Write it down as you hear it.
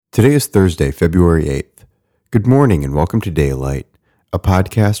Today is Thursday, February 8th. Good morning and welcome to Daylight, a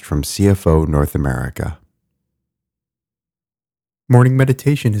podcast from CFO North America. Morning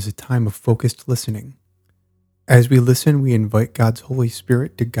meditation is a time of focused listening. As we listen, we invite God's Holy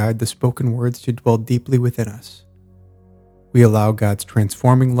Spirit to guide the spoken words to dwell deeply within us. We allow God's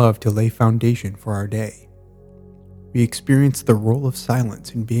transforming love to lay foundation for our day. We experience the role of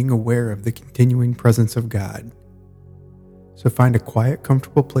silence in being aware of the continuing presence of God. So find a quiet,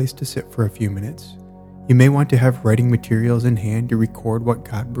 comfortable place to sit for a few minutes. You may want to have writing materials in hand to record what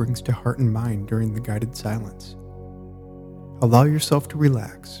God brings to heart and mind during the guided silence. Allow yourself to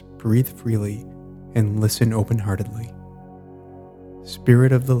relax, breathe freely, and listen open-heartedly.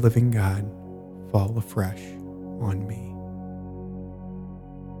 Spirit of the living God, fall afresh on me.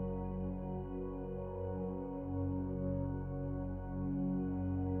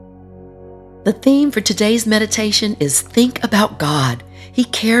 The theme for today's meditation is Think About God. He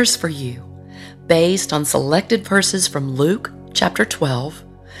cares for you. Based on selected verses from Luke chapter 12,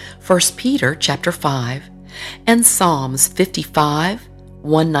 1 Peter chapter 5, and Psalms 55,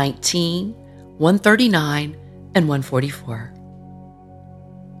 119, 139, and 144.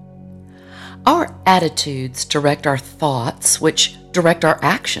 Our attitudes direct our thoughts, which direct our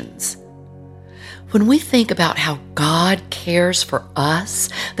actions. When we think about how God cares for us,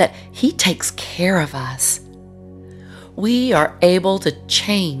 that He takes care of us, we are able to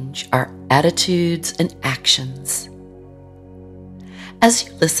change our attitudes and actions. As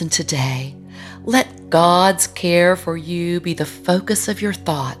you listen today, let God's care for you be the focus of your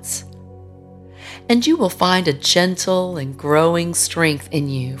thoughts, and you will find a gentle and growing strength in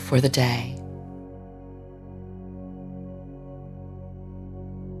you for the day.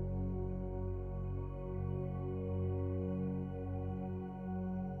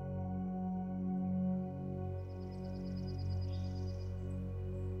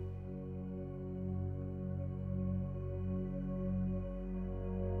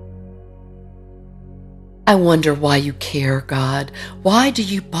 I wonder why you care, God. Why do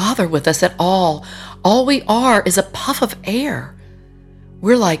you bother with us at all? All we are is a puff of air.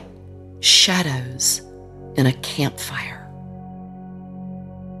 We're like shadows in a campfire.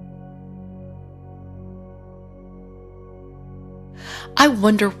 I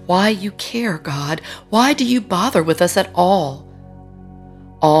wonder why you care, God. Why do you bother with us at all?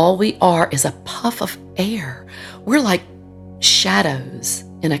 All we are is a puff of air. We're like shadows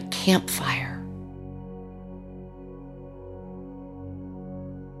in a campfire.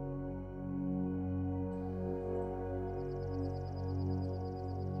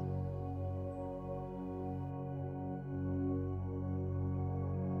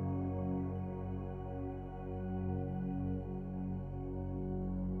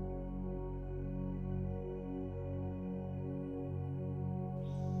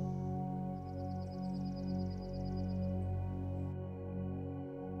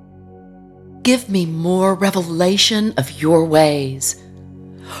 Give me more revelation of your ways,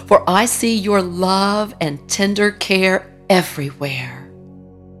 for I see your love and tender care everywhere.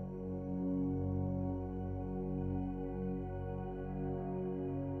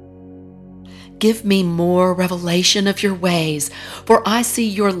 Give me more revelation of your ways, for I see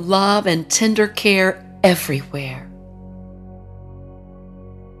your love and tender care everywhere.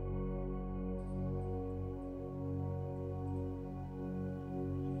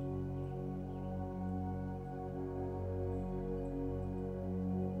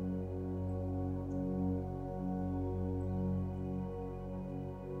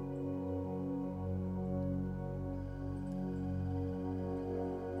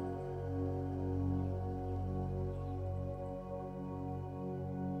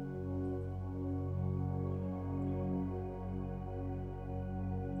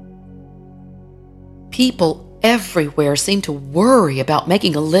 People everywhere seem to worry about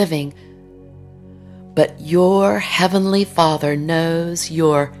making a living, but your Heavenly Father knows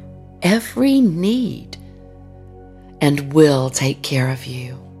your every need and will take care of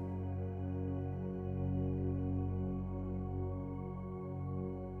you.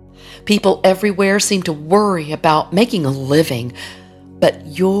 People everywhere seem to worry about making a living, but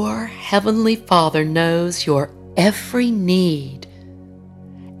your Heavenly Father knows your every need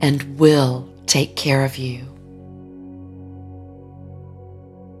and will take care of you.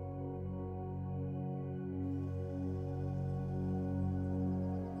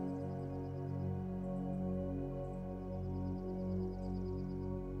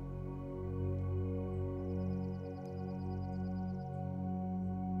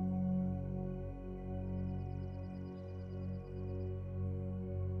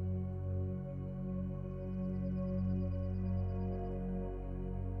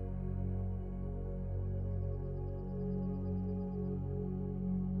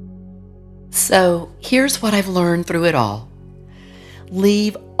 So here's what I've learned through it all.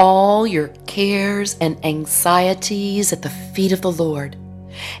 Leave all your cares and anxieties at the feet of the Lord,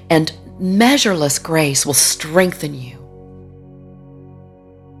 and measureless grace will strengthen you.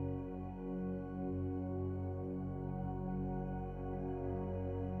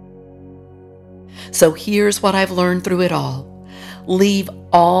 So here's what I've learned through it all. Leave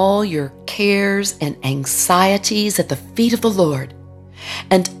all your cares and anxieties at the feet of the Lord,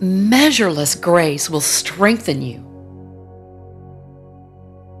 and measureless grace will strengthen you.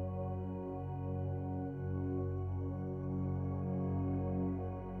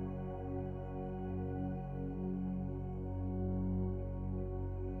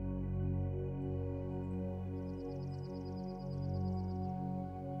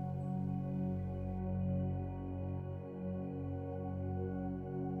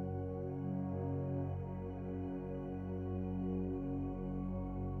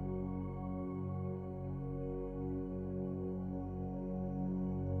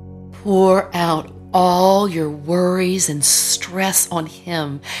 Pour out all your worries and stress on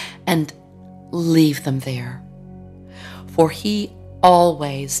Him and leave them there, for He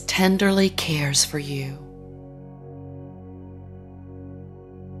always tenderly cares for you.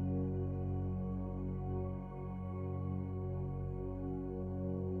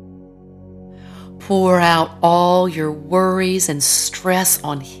 Pour out all your worries and stress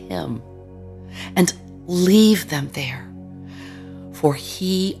on Him and leave them there, for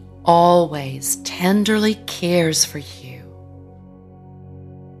He always tenderly cares for you.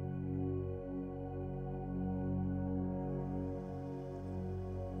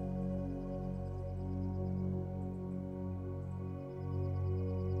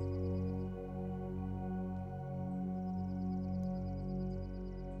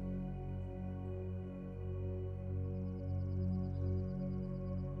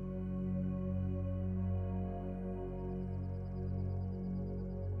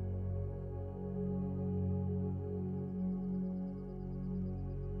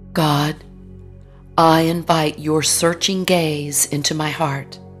 God, I invite your searching gaze into my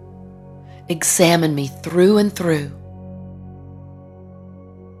heart. Examine me through and through.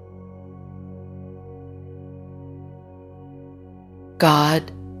 God,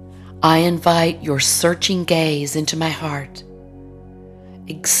 I invite your searching gaze into my heart.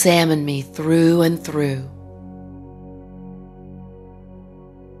 Examine me through and through.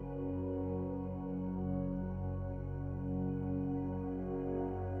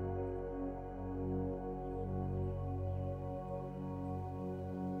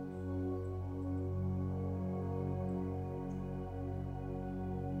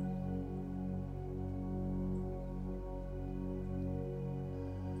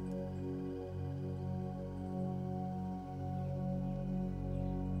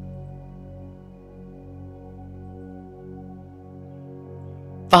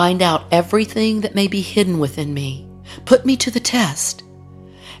 Find out everything that may be hidden within me. Put me to the test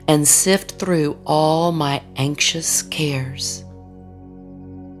and sift through all my anxious cares.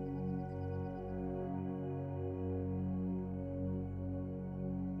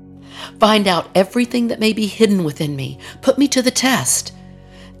 Find out everything that may be hidden within me. Put me to the test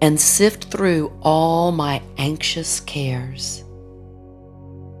and sift through all my anxious cares.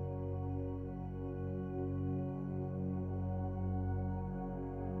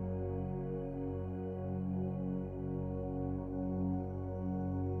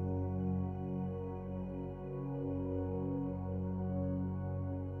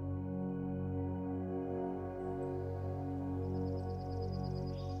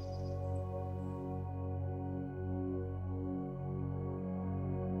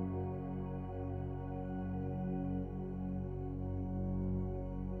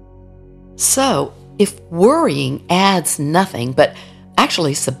 So, if worrying adds nothing but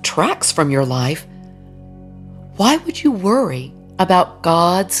actually subtracts from your life, why would you worry about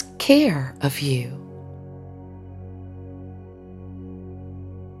God's care of you?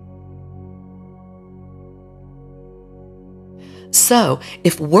 So,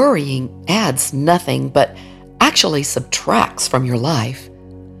 if worrying adds nothing but actually subtracts from your life,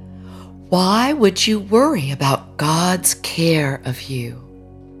 why would you worry about God's care of you?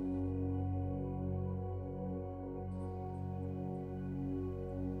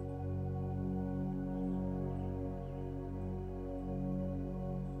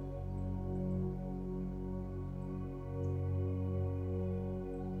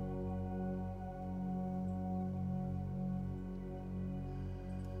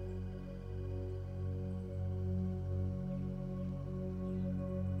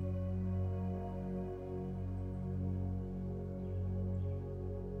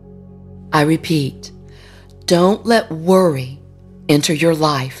 I repeat, don't let worry enter your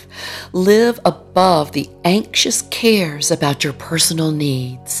life. Live above the anxious cares about your personal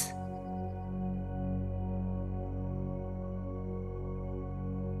needs.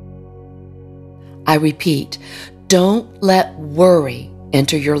 I repeat, don't let worry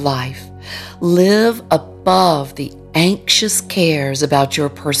enter your life. Live above the anxious cares about your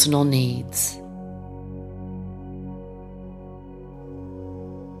personal needs.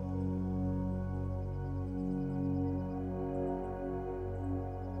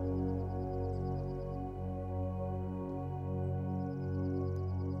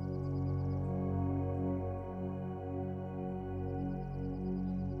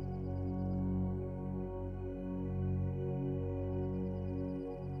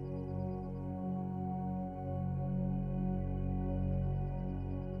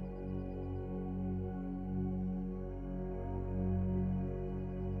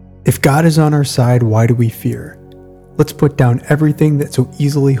 If God is on our side, why do we fear? Let's put down everything that so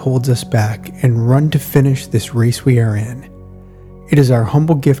easily holds us back and run to finish this race we are in. It is our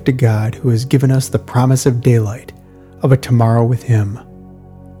humble gift to God who has given us the promise of daylight, of a tomorrow with Him.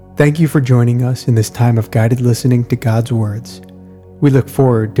 Thank you for joining us in this time of guided listening to God's words. We look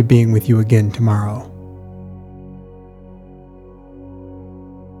forward to being with you again tomorrow.